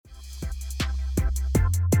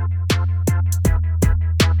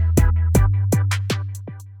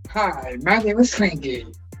Hi, my name is Frankie.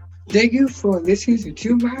 Thank you for listening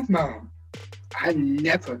to my mom. I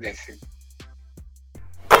never listen.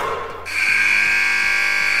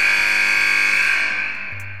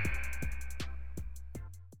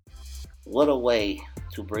 What a way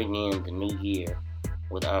to bring in the new year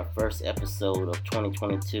with our first episode of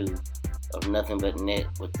 2022 of Nothing But Net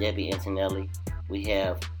with Debbie Antonelli. We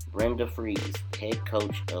have Brenda Frese, head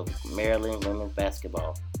coach of Maryland women's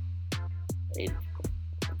basketball. It,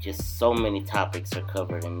 just so many topics are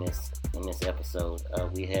covered in this episode.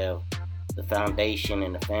 We have the foundation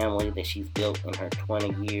and the family that she's built in her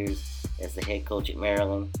 20 years as the head coach at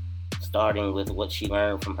Maryland, starting with what she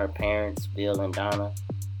learned from her parents, Bill and Donna,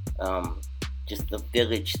 um, just the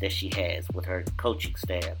village that she has with her coaching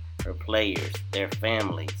staff, her players, their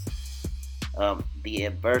families, the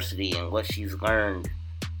adversity and what she's learned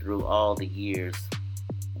through all the years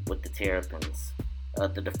with the Terrapins,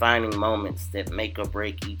 the defining moments that make or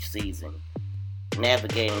break each season,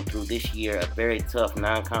 navigating through this year a very tough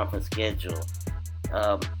non-conference schedule.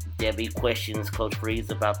 Um, Debbie questions Coach Freeze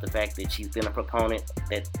about the fact that she's been a proponent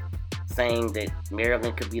that saying that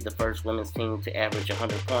Maryland could be the first women's team to average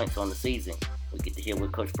 100 points on the season. We get to hear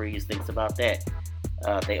what Coach Freeze thinks about that.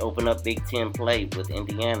 They open up Big Ten play with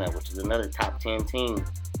Indiana, which is another top 10 team.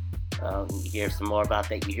 You hear some more about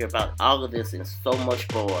that. You hear about all of this and so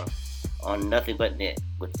much more on Nothing But Net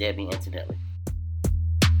with Debbie Antonelli.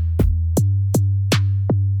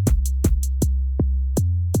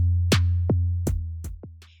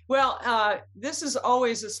 Well, this is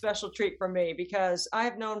always a special treat for me because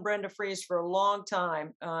I've known Brenda Frese for a long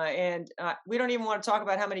time, and we don't even want to talk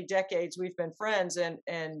about how many decades we've been friends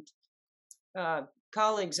and uh,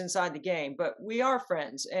 colleagues inside the game. But we are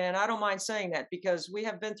friends, and I don't mind saying that because we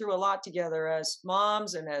have been through a lot together as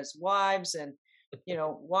moms and as wives, and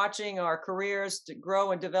watching our careers to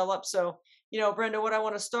grow and develop. So, Brenda, what I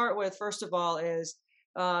want to start with first of all is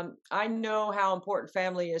I know how important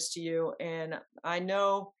family is to you, and I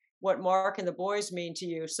know what Mark and the boys mean to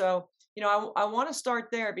you. So, I want to start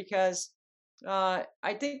there because I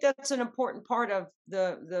think that's an important part of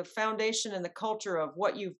the foundation and the culture of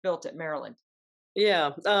what you've built at Maryland. Yeah,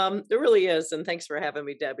 it really is, and thanks for having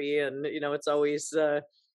me, Debbie. And it's always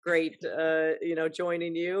great,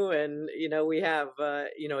 joining you. And we have,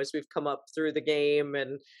 as we've come up through the game,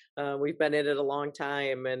 and we've been in it a long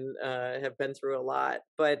time, and have been through a lot.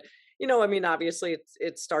 But I mean, obviously,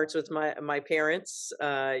 it starts with my parents.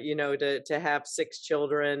 To have six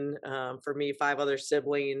children, for me, five other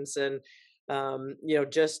siblings, and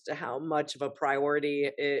just how much of a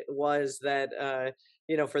priority it was that.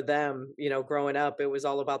 For them, growing up, it was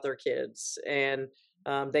all about their kids. And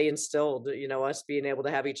they instilled, us being able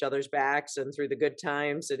to have each other's backs and through the good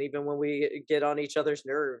times. And even when we get on each other's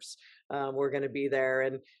nerves, we're going to be there.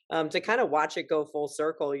 And to kind of watch it go full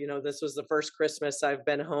circle, this was the first Christmas I've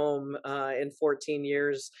been home in 14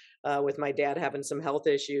 years with my dad having some health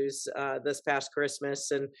issues this past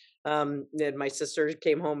Christmas. And my sister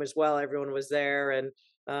came home as well. Everyone was there. And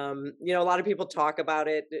a lot of people talk about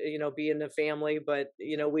it, being a family, but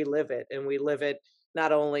we live it, and we live it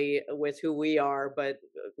not only with who we are, but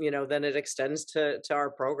then it extends to our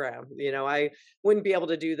program. I wouldn't be able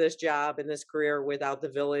to do this job and this career without the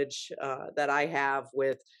village that I have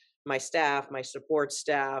with my staff, my support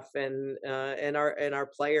staff, and our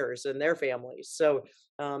players and their families. So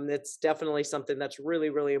it's definitely something that's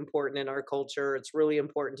really, really important in our culture. It's really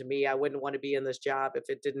important to me. I wouldn't want to be in this job if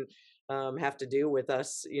it didn't have to do with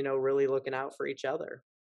us, really looking out for each other.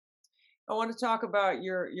 I want to talk about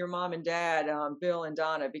your mom and dad, Bill and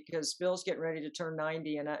Donna, because Bill's getting ready to turn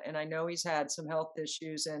 90, and I know he's had some health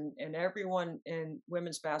issues, and everyone in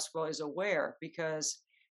women's basketball is aware because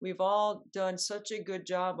we've all done such a good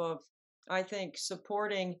job of, I think,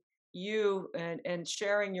 supporting you and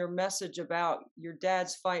sharing your message about your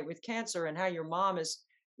dad's fight with cancer and how your mom has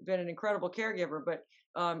been an incredible caregiver. But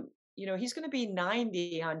he's going to be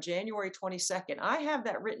 90 on January 22nd. I have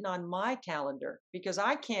that written on my calendar because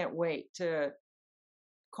I can't wait to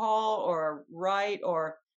call or write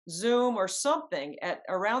or Zoom or something at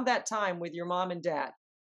around that time with your mom and dad.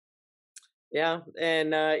 Yeah,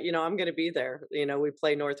 and I'm going to be there. We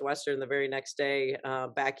play Northwestern the very next day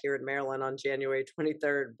back here in Maryland on January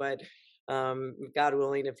 23rd. But God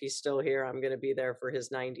willing, if he's still here, I'm going to be there for his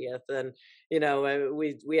 90th. And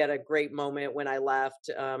we had a great moment when I left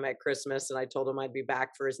at Christmas, and I told him I'd be back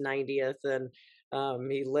for his 90th, and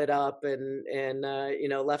he lit up and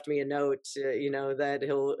left me a note, that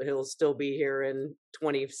he'll still be here in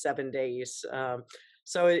 27 days.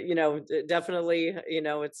 So definitely,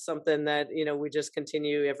 it's something that we just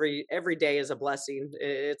continue. Every day is a blessing.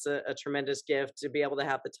 It's a tremendous gift to be able to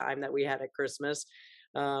have the time that we had at Christmas.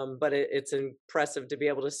 But it's impressive to be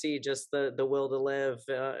able to see just the will to live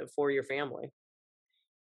for your family.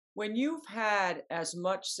 When you've had as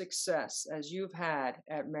much success as you've had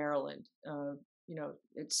at Maryland,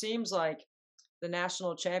 it seems like the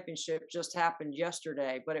national championship just happened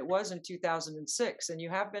yesterday, but it was in 2006, and you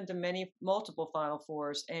have been to multiple Final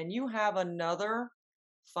Fours, and you have another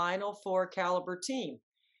Final Four caliber team.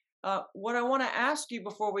 What I want to ask you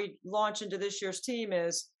before we launch into this year's team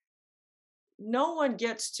is, no one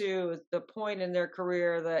gets to the point in their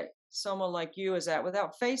career that someone like you is at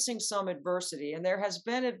without facing some adversity. And there has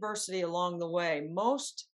been adversity along the way.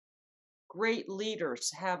 Most great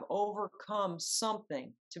leaders have overcome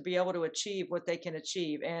something to be able to achieve what they can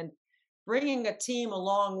achieve. And bringing a team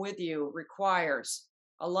along with you requires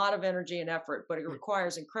a lot of energy and effort, but it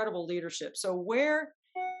requires incredible leadership. So where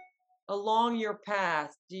along your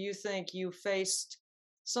path do you think you faced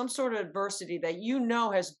some sort of adversity that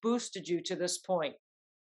has boosted you to this point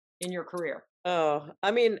in your career? Oh,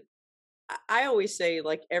 I mean, I always say,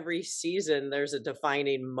 like, every season there's a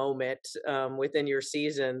defining moment within your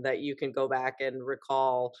season that you can go back and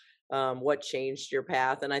recall what changed your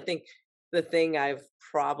path. And I think the thing I've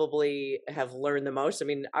probably have learned the most, I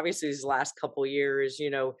mean, obviously these last couple years,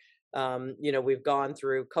 we've gone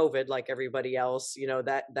through COVID like everybody else.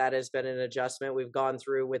 That has been an adjustment. We've gone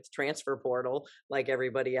through with transfer portal like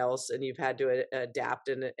everybody else, and you've had to adapt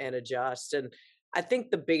and adjust. And I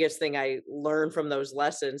think the biggest thing I learned from those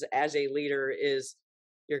lessons as a leader is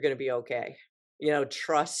you're going to be okay.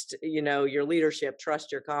 Trust, your leadership,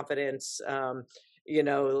 trust your confidence.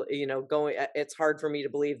 It's hard for me to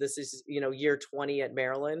believe this is, year 20 at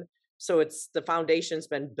Maryland. So it's the foundation's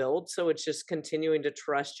been built. So it's just continuing to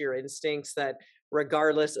trust your instincts that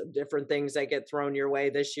regardless of different things that get thrown your way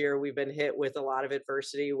this year, we've been hit with a lot of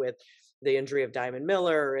adversity with the injury of Diamond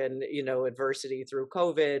Miller and, adversity through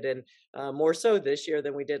COVID, and more so this year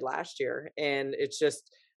than we did last year. And it's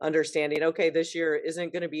just understanding, okay, this year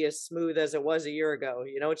isn't going to be as smooth as it was a year ago.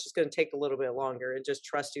 It's just going to take a little bit longer, and just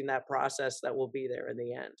trusting that process that will be there in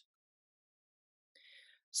the end.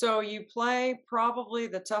 So you play probably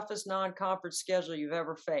the toughest non-conference schedule you've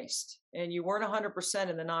ever faced, and you weren't 100%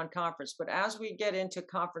 in the non-conference. But as we get into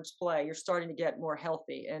conference play, you're starting to get more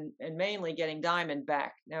healthy, and mainly getting Diamond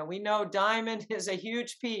back. Now, we know Diamond is a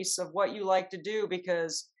huge piece of what you like to do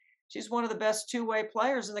because she's one of the best two-way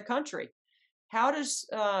players in the country. How does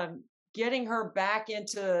getting her back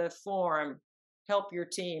into form help your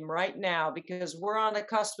team right now? Because we're on the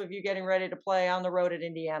cusp of you getting ready to play on the road at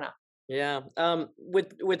Indiana. Yeah,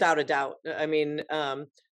 without a doubt. I mean,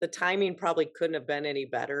 the timing probably couldn't have been any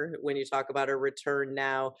better when you talk about her return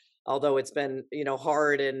now. Although it's been,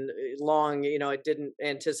 hard and long, I didn't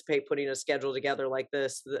anticipate putting a schedule together like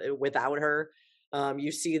this without her.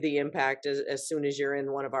 You see the impact as soon as you're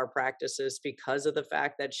in one of our practices because of the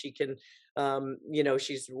fact that she can,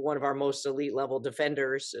 she's one of our most elite level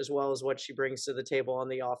defenders, as well as what she brings to the table on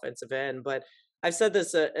the offensive end. But I've said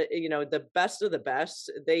this, the best of the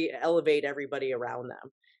best, they elevate everybody around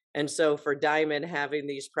them. And so for Diamond having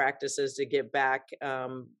these practices to get back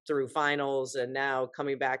through finals and now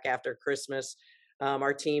coming back after Christmas,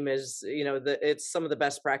 our team is, it's some of the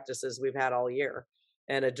best practices we've had all year,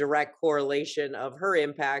 and a direct correlation of her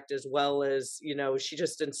impact, as well as, she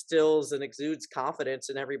just instills and exudes confidence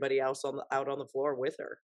in everybody else out on the floor with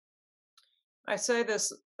her. I say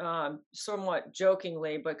this somewhat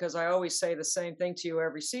jokingly because I always say the same thing to you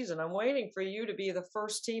every season. I'm waiting for you to be the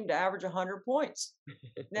first team to average 100 points.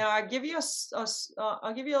 Now, I give you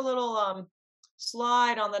I'll give you a little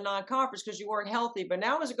slide on the non-conference because you weren't healthy. But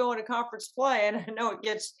now as we go into conference play, and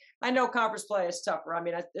I know conference play is tougher. I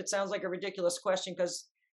mean, it sounds like a ridiculous question because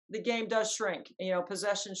the game does shrink.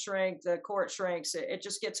 Possession shrink, the court shrinks. It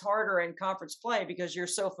just gets harder in conference play because you're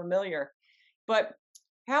so familiar. But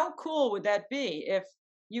how cool would that be if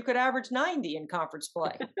you could average 90 in conference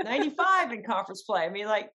play, 95 in conference play? I mean,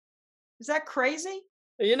 is that crazy?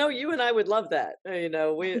 You and I would love that. I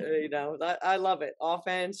love it.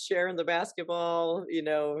 Offense, sharing the basketball,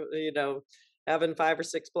 having 5 or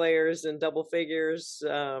 6 players in double figures.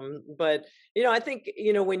 But, I think,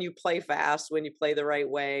 when you play fast, when you play the right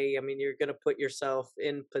way, I mean, you're going to put yourself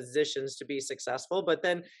in positions to be successful. But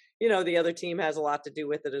then, the other team has a lot to do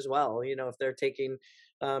with it as well. If they're taking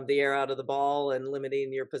the air out of the ball and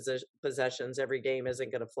limiting your possessions, every game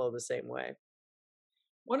isn't going to flow the same way.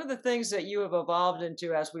 One of the things that you have evolved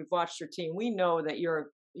into as we've watched your team, we know that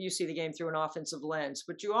you see the game through an offensive lens,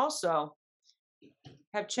 but you also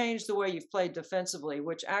have changed the way you've played defensively,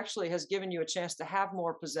 which actually has given you a chance to have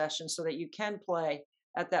more possession so that you can play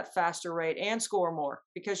at that faster rate and score more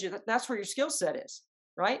because that's where your skill set is,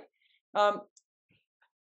 right?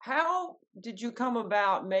 How did you come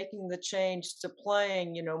about making the change to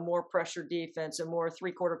playing, more pressure defense and more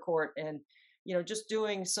three-quarter court and, just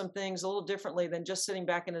doing some things a little differently than just sitting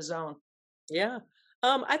back in a zone? Yeah.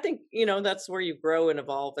 I think, that's where you grow and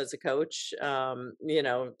evolve as a coach.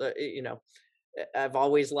 I've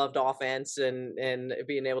always loved offense and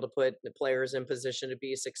being able to put the players in position to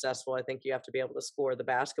be successful. I think you have to be able to score the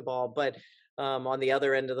basketball, but on the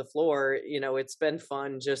other end of the floor, it's been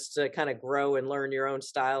fun just to kind of grow and learn your own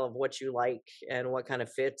style of what you like and what kind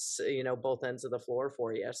of fits, both ends of the floor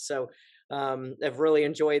for you. So I've really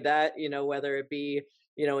enjoyed that, whether it be,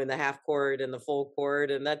 in the half court and the full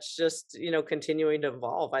court, and that's just, continuing to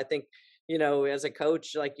evolve. I think as a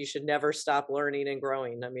coach, like you should never stop learning and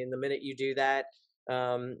growing. I mean, the minute you do that,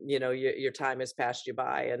 your time has passed you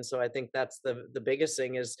by. And so I think that's the biggest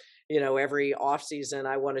thing is, every off season,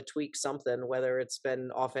 I want to tweak something, whether it's been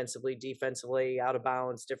offensively, defensively, out of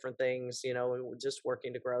bounds, different things, just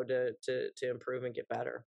working to grow to improve and get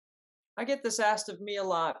better. I get this asked of me a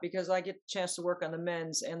lot because I get a chance to work on the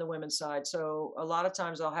men's and the women's side. So a lot of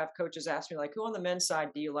times I'll have coaches ask me, like, who on the men's side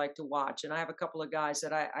do you like to watch? And I have a couple of guys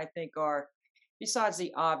that I think are, besides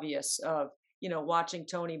the obvious of, watching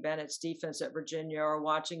Tony Bennett's defense at Virginia or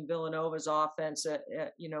watching Villanova's offense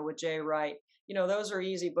with Jay Wright, those are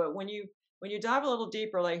easy. But when you dive a little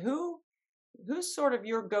deeper, like who's sort of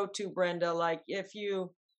your go-to, Brenda? Like if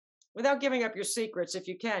you, without giving up your secrets, if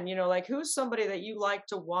you can, like who's somebody that you like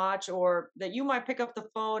to watch or that you might pick up the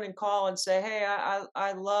phone and call and say, hey,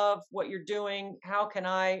 I love what you're doing. How can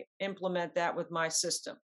I implement that with my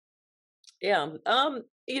system? Yeah.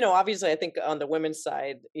 Obviously I think on the women's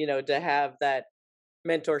side, to have that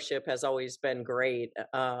mentorship has always been great.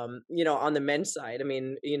 On the men's side, I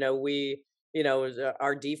mean,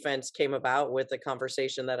 our defense came about with a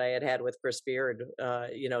conversation that I had with Chris Beard,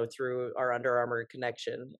 through our Under Armour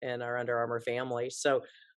connection and our Under Armour family. So,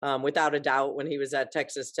 without a doubt, when he was at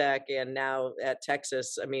Texas Tech and now at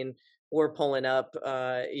Texas, I mean, we're pulling up,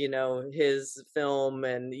 his film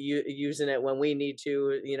and using it when we need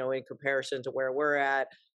to, in comparison to where we're at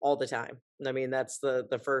all the time. I mean, that's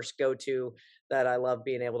the first go-to that I love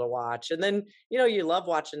being able to watch. And then, you love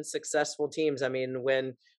watching successful teams. I mean,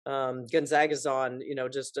 when Gonzaga's on,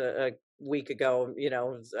 just a week ago,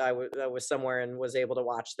 I was somewhere and was able to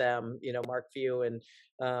watch them, Mark Few and,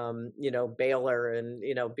 Baylor and,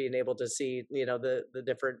 being able to see, the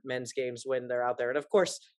different men's games when they're out there. And of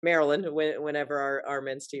course, Maryland, whenever our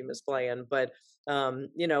men's team is playing. But,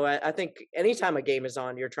 I think anytime a game is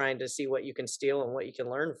on, you're trying to see what you can steal and what you can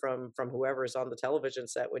learn from whoever is on the television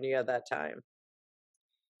set when you have that time.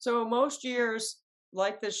 So most years,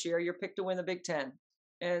 like this year, you're picked to win the Big Ten.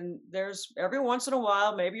 And there's every once in a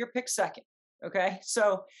while, maybe you're picked second. Okay.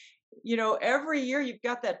 So, every year you've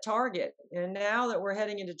got that target. And now that we're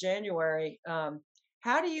heading into January,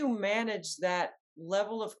 how do you manage that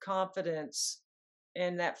level of confidence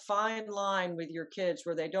and that fine line with your kids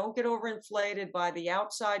where they don't get overinflated by the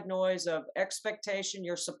outside noise of expectation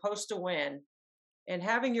you're supposed to win and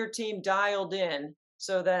having your team dialed in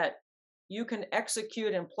so that you can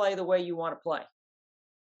execute and play the way you want to play?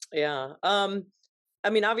 Yeah. I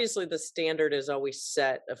mean, obviously the standard is always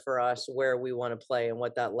set for us where we want to play and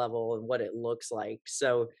what that level and what it looks like.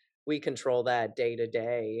 So we control that day to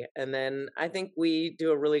day. And then I think we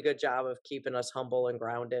do a really good job of keeping us humble and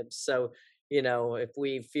grounded. So, if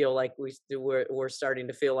we feel like we're starting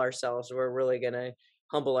to feel ourselves, we're really going to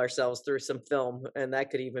humble ourselves through some film. And that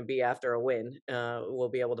could even be after a win. We'll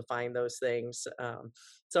be able to find those things.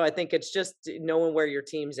 So I think it's just knowing where your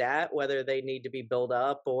team's at, whether they need to be built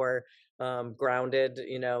up or grounded,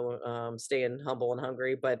 staying humble and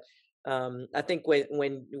hungry. But I think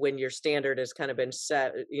when your standard has kind of been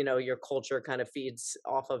set, your culture kind of feeds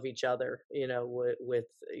off of each other, with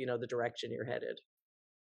the direction you're headed.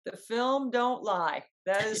 The film don't lie.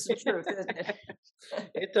 That is the truth, isn't it?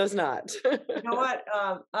 It does not. You know what?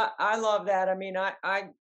 I love that. I mean, I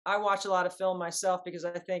watch a lot of film myself because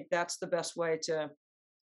I think that's the best way to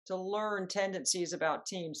learn tendencies about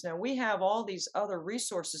teams. Now we have all these other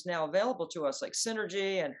resources now available to us, like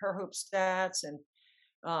Synergy and Her Hoop Stats, and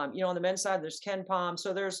on the men's side there's Ken Palm.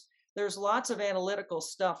 So there's lots of analytical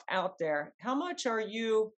stuff out there. How much are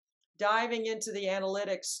you diving into the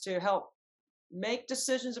analytics to help make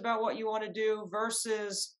decisions about what you want to do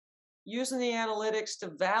versus using the analytics to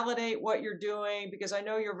validate what you're doing? Because I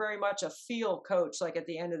know you're very much a feel coach, like at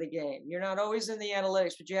the end of the game. You're not always in the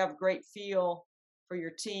analytics, but you have great feel for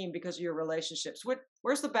your team because of your relationships.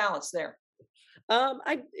 Where's the balance there?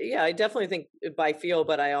 I definitely think by feel,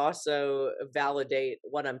 but I also validate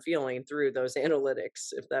what I'm feeling through those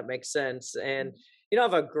analytics, if that makes sense. And I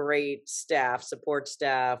have a great staff, support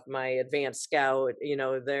staff, my advanced scout,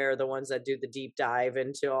 they're the ones that do the deep dive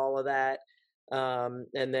into all of that.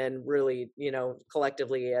 And then really,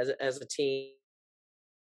 collectively as a team,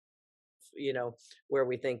 you know, where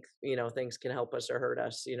we think, things can help us or hurt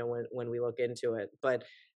us, when we look into it. But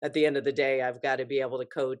at the end of the day, I've got to be able to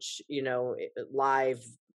coach, live,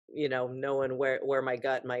 knowing where my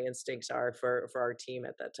gut and my instincts are for our team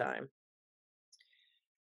at that time.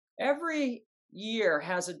 Every year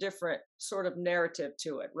has a different sort of narrative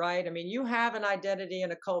to it, right? I mean, you have an identity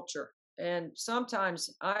and a culture. And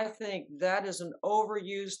sometimes I think that is an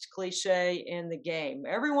overused cliche in the game.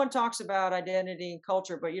 Everyone talks about identity and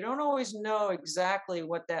culture, but you don't always know exactly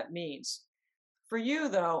what that means. For you,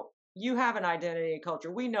 though, you have an identity and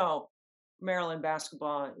culture. We know Maryland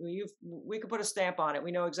basketball. We could put a stamp on it.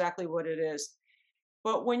 We know exactly what it is.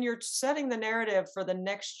 But when you're setting the narrative for the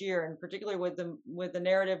next year, and particularly with the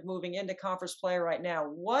narrative moving into conference play right now,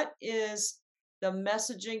 what is the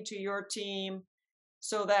messaging to your team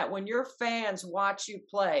so that when your fans watch you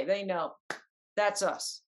play, they know that's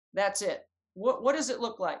us, that's it? What does it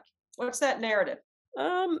look like? What's that narrative?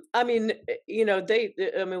 I mean,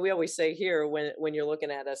 I mean, we always say here when you're looking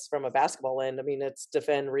at us from a basketball end, I mean, it's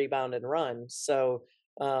defend, rebound, and run. So,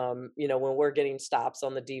 when we're getting stops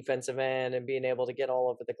on the defensive end and being able to get all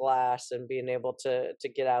over the glass and being able to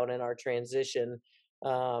get out in our transition,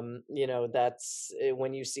 that's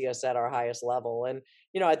when you see us at our highest level. And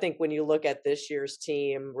I think when you look at this year's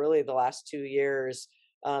team, really the last 2 years.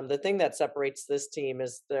 The thing that separates this team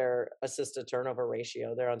is their assist to turnover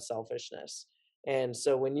ratio, their unselfishness. And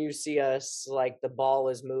so when you see us, like, the ball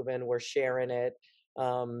is moving, we're sharing it,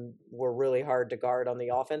 we're really hard to guard on the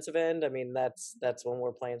offensive end. I mean, that's when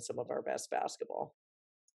we're playing some of our best basketball.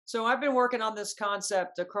 So I've been working on this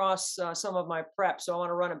concept across some of my prep. So I want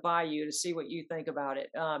to run it by you to see what you think about it.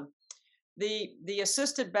 The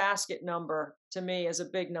assisted basket number to me is a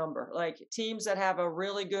big number. Like teams that have a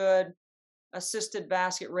really good assisted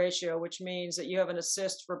basket ratio, which means that you have an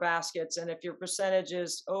assist for baskets. And if your percentage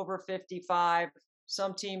is over 55,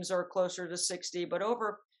 some teams are closer to 60, but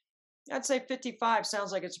I'd say 55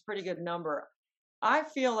 sounds like it's a pretty good number. I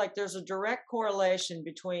feel like there's a direct correlation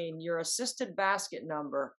between your assisted basket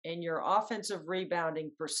number and your offensive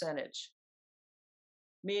rebounding percentage,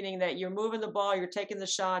 meaning that you're moving the ball, you're taking the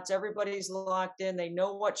shots, everybody's locked in, they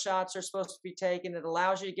know what shots are supposed to be taken. It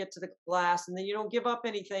allows you to get to the glass, and then you don't give up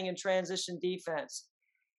anything in transition defense.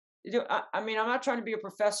 I mean, I'm not trying to be a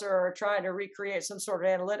professor or trying to recreate some sort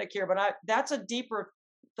of analytic here, but that's a deeper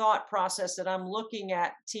thought process that I'm looking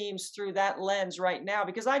at teams through that lens right now,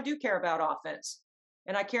 because I do care about offense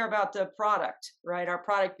and I care about the product, right? Our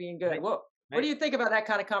product being good. Right. What do you think about that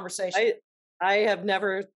kind of conversation? I have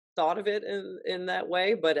never thought of it in that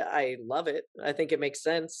way, but I love it. I think it makes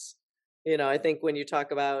sense. I think when you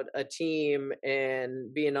talk about a team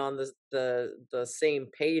and being on the same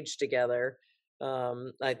page together,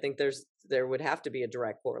 I think there would have to be a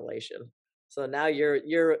direct correlation. So now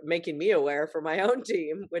you're making me aware for my own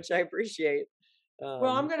team, which I appreciate.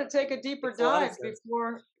 Well, I'm going to take a deeper Makes a lot of dive sense.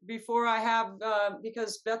 before I have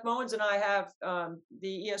because Beth Mowens and I have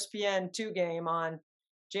the ESPN2 game on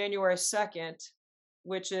January 2nd,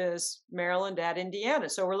 which is Maryland at Indiana.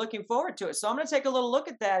 So we're looking forward to it. So I'm going to take a little look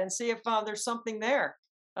at that and see if there's something there.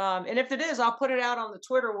 And if it is, I'll put it out on the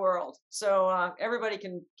Twitter world so everybody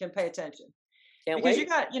can pay attention. Can't Because wait. you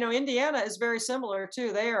got, Indiana is very similar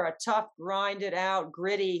too. They are a tough, grinded out,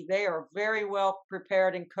 gritty. They are very well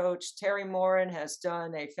prepared and coached. Terry Morin has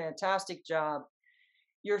done a fantastic job.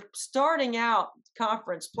 You're starting out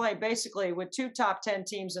conference play basically with two top 10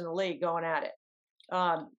 teams in the league going at it.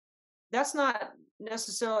 That's not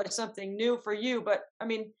necessarily something new for you, but I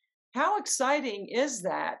mean, how exciting is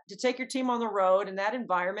that to take your team on the road in that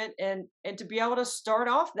environment and to be able to start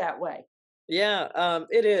off that way? Yeah,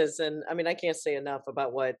 it is. And I mean, I can't say enough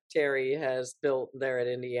about what Terry has built there at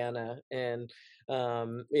Indiana. And,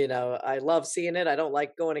 I love seeing it. I don't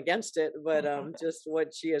like going against it, but just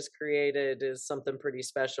what she has created is something pretty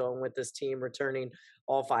special. And with this team returning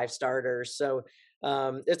all five starters. So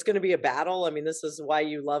it's going to be a battle. I mean, this is why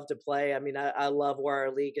you love to play. I mean, I love where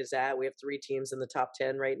our league is at. We have 3 teams in the top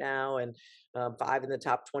 10 right now and 5 in the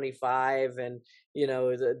top 25. And,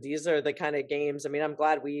 these are the kind of games. I mean, I'm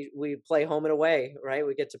glad we play home and away, right?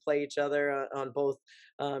 We get to play each other on both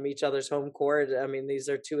each other's home court. I mean, these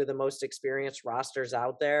are 2 of the most experienced rosters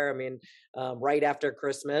out there. I mean, right after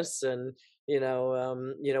Christmas, and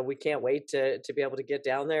we can't wait to be able to get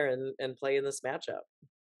down there and play in this matchup.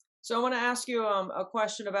 So I want to ask you a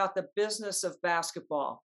question about the business of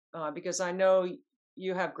basketball, because I know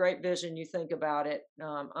you have great vision. You think about it.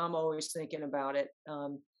 I'm always thinking about it.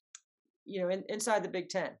 inside the Big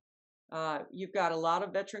Ten, you've got a lot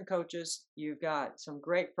of veteran coaches, you've got some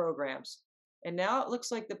great programs, and now it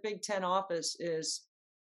looks like the Big Ten office is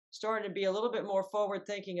starting to be a little bit more forward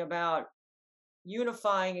thinking about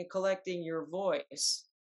unifying and collecting your voice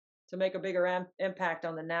to make a bigger impact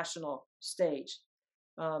on the national stage.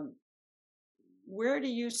 Um, where do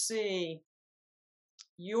you see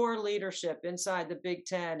your leadership inside the Big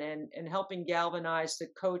Ten and helping galvanize the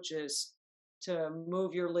coaches to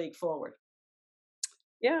move your league forward?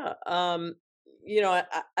 Yeah.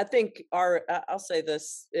 I think I'll say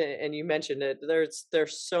this, and you mentioned it.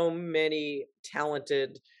 There's so many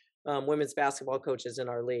talented women's basketball coaches in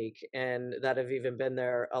our league, and that have even been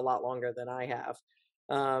there a lot longer than I have.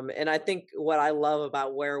 And I think what I love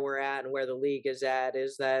about where we're at and where the league is at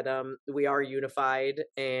is that we are unified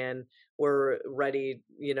and we're ready,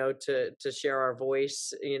 to share our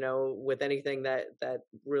voice, with anything that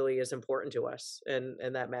really is important to us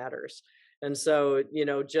and that matters. And so,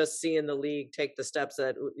 just seeing the league take the steps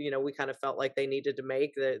that, we kind of felt like they needed to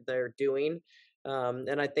make, that they're doing.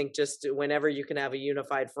 And I think just whenever you can have a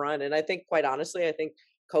unified front, and I think quite honestly, I think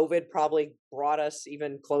COVID probably brought us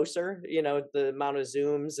even closer, the amount of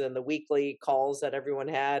Zooms and the weekly calls that everyone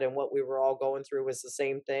had and what we were all going through was the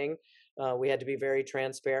same thing. We had to be very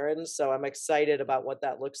transparent. So I'm excited about what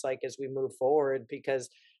that looks like as we move forward, because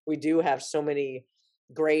we do have so many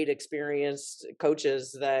great experienced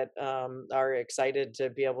coaches that are excited to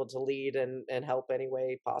be able to lead and help any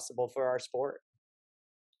way possible for our sport.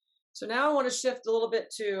 So now I want to shift a little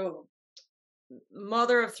bit to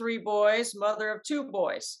mother of 3 boys, mother of 2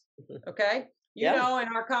 boys. Okay. Yeah. In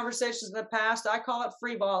our conversations in the past, I call it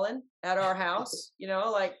free balling at our house.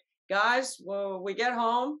 Like, guys, when we get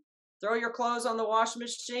home, throw your clothes on the washing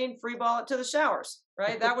machine, free ball it to the showers,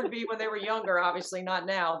 right? That would be when they were younger, obviously not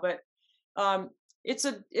now, but it's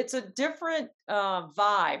a different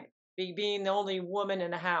vibe being the only woman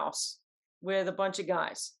in a house with a bunch of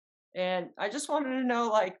guys. And I just wanted to know,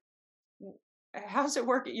 like, how's it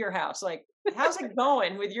work at your house? Like, how's it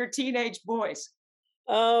going with your teenage boys?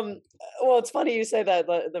 Um, well, it's funny you say that,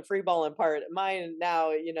 the free balling part. Mine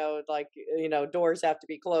now, doors have to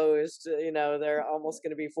be closed. They're almost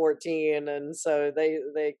going to be 14, and so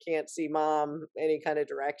they can't see mom any kind of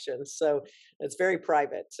direction. So it's very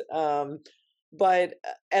private. But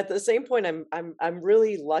at the same point, I'm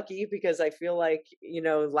really lucky because I feel like,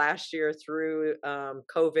 last year through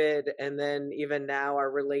COVID and then even now, our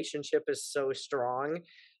relationship is so strong.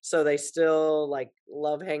 So they still like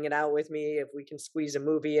love hanging out with me. If we can squeeze a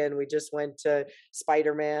movie in, we just went to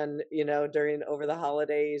Spider-Man, during over the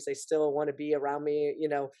holidays. They still want to be around me,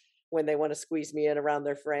 when they want to squeeze me in around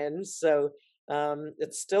their friends. So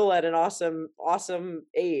it's still at an awesome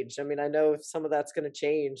age. I mean, I know some of that's going to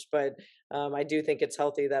change, but I do think it's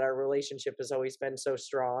healthy that our relationship has always been so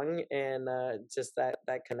strong, and just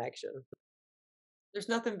that connection. There's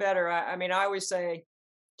nothing better. I mean, I always say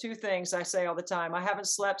 2 things I say all the time. I haven't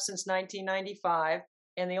slept since 1995,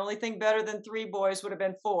 and the only thing better than 3 boys would have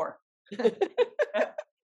been 4.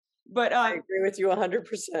 But I agree with you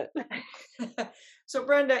 100%. so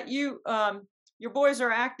Brenda, your boys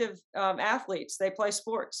are active athletes. They play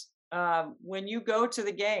sports. When you go to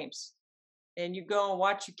the games and you go and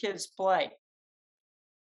watch your kids play,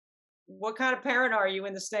 what kind of parent are you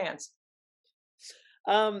in the stands?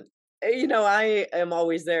 Um, I am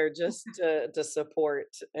always there just to support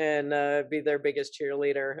and be their biggest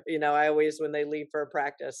cheerleader. I always, when they leave for a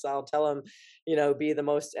practice, I'll tell them, be the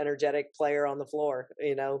most energetic player on the floor.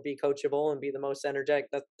 Be coachable and be the most energetic.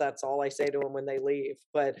 That's all I say to them when they leave.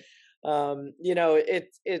 But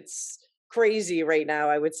it's crazy right now,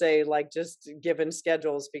 I would say, like, just given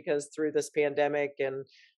schedules, because through this pandemic, and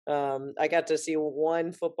I got to see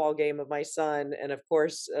one football game of my son, and of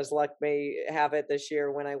course, as luck may have it, this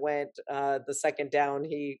year when I went, the second down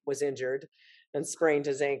he was injured and sprained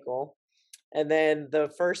his ankle. And then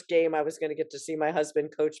the first game I was going to get to see my husband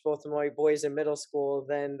coach both of my boys in middle school,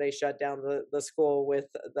 then they shut down the school with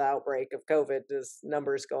the outbreak of COVID, as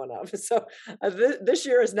numbers going up. So this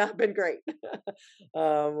year has not been great,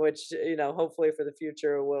 which, hopefully for the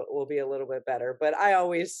future will be a little bit better. But I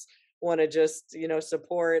always want to just,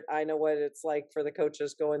 support. I know what it's like for the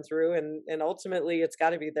coaches going through, and ultimately it's got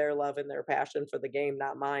to be their love and their passion for the game,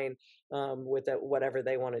 not mine, with whatever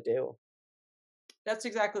they want to do. That's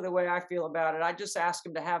exactly the way I feel about it. I just ask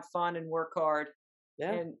them to have fun and work hard,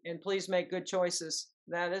 Yeah. and please make good choices.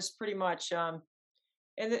 That is pretty much and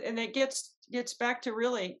it gets back to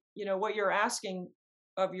really, what you're asking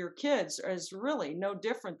of your kids is really no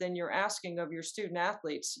different than you're asking of your student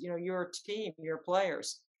athletes, your team, your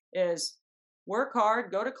players, is work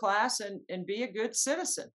hard, go to class, and be a good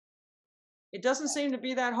citizen. it doesn't seem to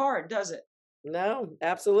be that hard, does it? No,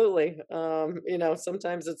 absolutely.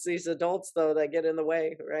 Sometimes it's these adults though that get in the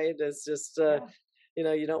way, right? It's just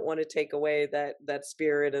Yeah. you don't want to take away that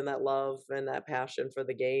spirit and that love and that passion for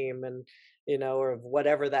the game, and or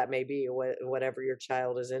whatever that may be, whatever your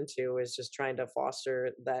child is into, is just trying to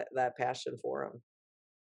foster that passion for them.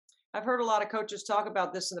 I've heard a lot of coaches talk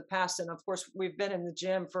about this in the past. And of course, we've been in the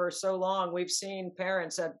gym for so long. We've seen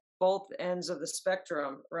parents at both ends of the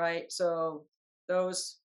spectrum, right? So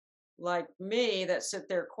those like me that sit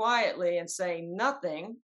there quietly and say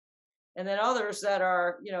nothing, and then others that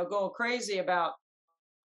are, going crazy about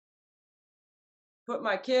put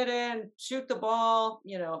my kid in, shoot the ball,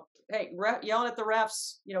 hey, yelling at the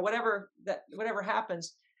refs, whatever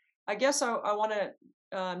happens. I guess I want to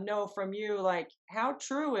know from you, like, how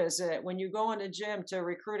true is it when you go in the gym to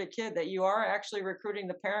recruit a kid that you are actually recruiting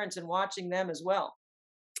the parents and watching them as well?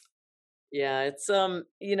 Yeah, it's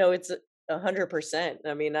 100%.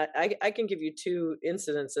 I mean, I can give you two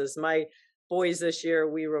incidences. My boys this year,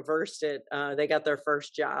 we reversed it. They got their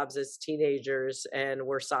first jobs as teenagers and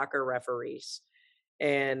were soccer referees,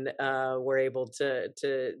 and we're able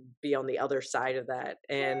to be on the other side of that,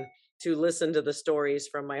 and to listen to the stories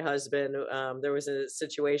from my husband. There was a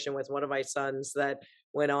situation with one of my sons that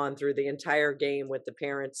went on through the entire game with the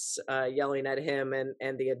parents yelling at him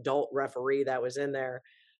and the adult referee that was in there,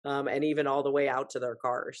 and even all the way out to their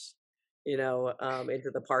cars, into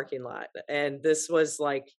the parking lot. And this was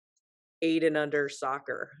like 8 and under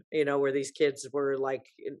soccer, where these kids were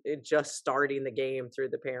like just starting the game through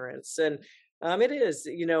the parents. And it is,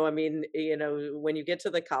 I mean, when you get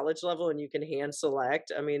to the college level and you can hand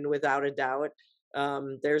select, I mean, without a doubt,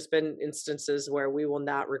 there's been instances where we will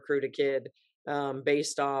not recruit a kid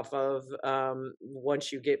based off of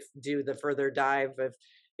once you do the further dive of,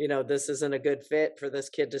 this isn't a good fit for this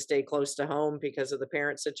kid to stay close to home because of the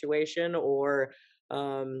parent situation, or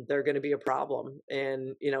they're going to be a problem.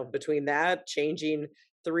 And, between that, changing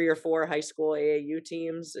 3 or 4 high school AAU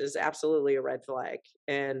teams is absolutely a red flag.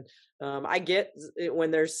 And I get it when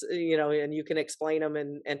there's, and you can explain them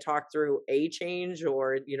and talk through a change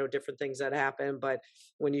or, different things that happen. But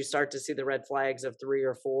when you start to see the red flags of 3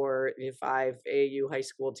 or 4, 5 AAU high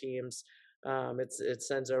school teams, it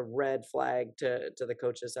sends a red flag to the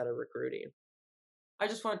coaches that are recruiting. I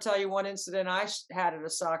just want to tell you one incident I had at a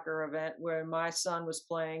soccer event where my son was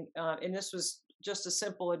playing, and this was just a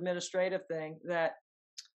simple administrative thing that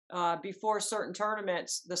before certain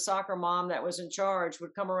tournaments, the soccer mom that was in charge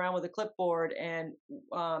would come around with a clipboard and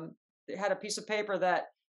they had a piece of paper that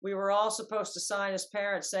we were all supposed to sign as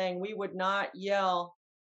parents saying we would not yell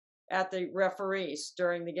at the referees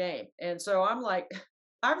during the game. And so I'm like,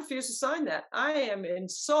 I refuse to sign that. I am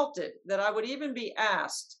insulted that I would even be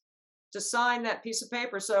asked to sign that piece of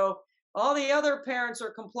paper. So all the other parents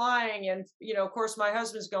are complying. And, of course, my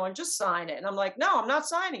husband's going, just sign it. And I'm like, no, I'm not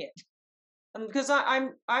signing it. Because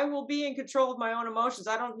I will be in control of my own emotions.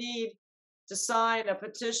 I don't need to sign a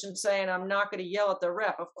petition saying I'm not going to yell at the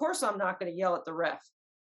ref. Of course, I'm not going to yell at the ref.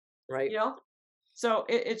 Right. So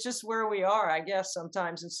it's just where we are, I guess,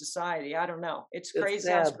 sometimes in society. I don't know. It's crazy. It's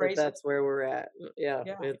sad, Sounds crazy. but that's where we're at. Yeah.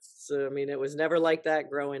 It's, I mean, it was never like that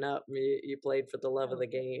growing up. You played for the love of the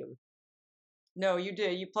game. No, you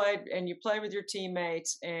did. You played with your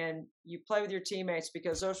teammates, and you play with your teammates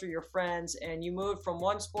because those are your friends, and you moved from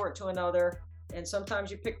one sport to another. And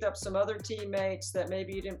sometimes you picked up some other teammates that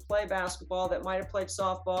maybe you didn't play basketball, that might have played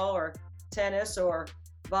softball or tennis or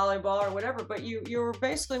volleyball or whatever. But you were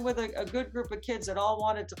basically with a good group of kids that all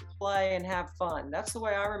wanted to play and have fun. That's the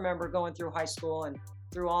way I remember going through high school and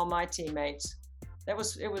through all my teammates. It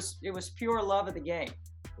was pure love of the game.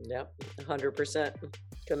 Yep, 100%.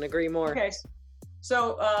 Couldn't agree more. Okay.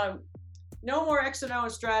 So no more X and O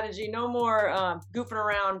strategy, no more goofing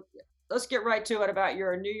around. Let's get right to it about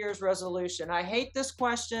your New Year's resolution. I hate this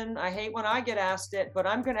question. I hate when I get asked it, but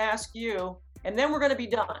I'm going to ask you, and then we're going to be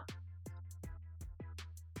done.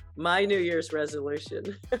 My New Year's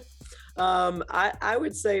resolution. I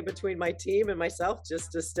would say between my team and myself,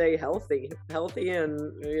 just to stay healthy and,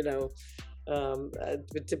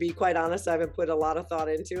 to be quite honest, I haven't put a lot of thought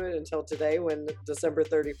into it until today when December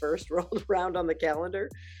 31st rolled around on the calendar.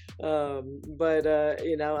 But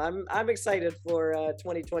I'm excited for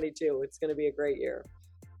 2022. It's going to be a great year.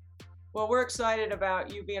 Well, we're excited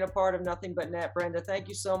about you being a part of Nothing But Net, Brenda. Thank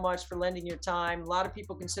you so much for lending your time. A lot of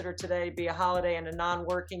people consider today to be a holiday and a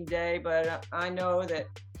non-working day, but I know that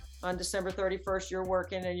on December 31st, you're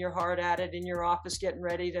working and you're hard at it in your office getting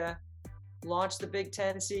ready to launch the Big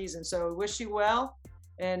Ten season. So wish you well,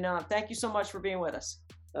 and thank you so much for being with us.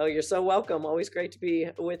 Oh, you're so welcome. Always great to be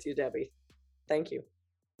with you, Debbie. Thank you.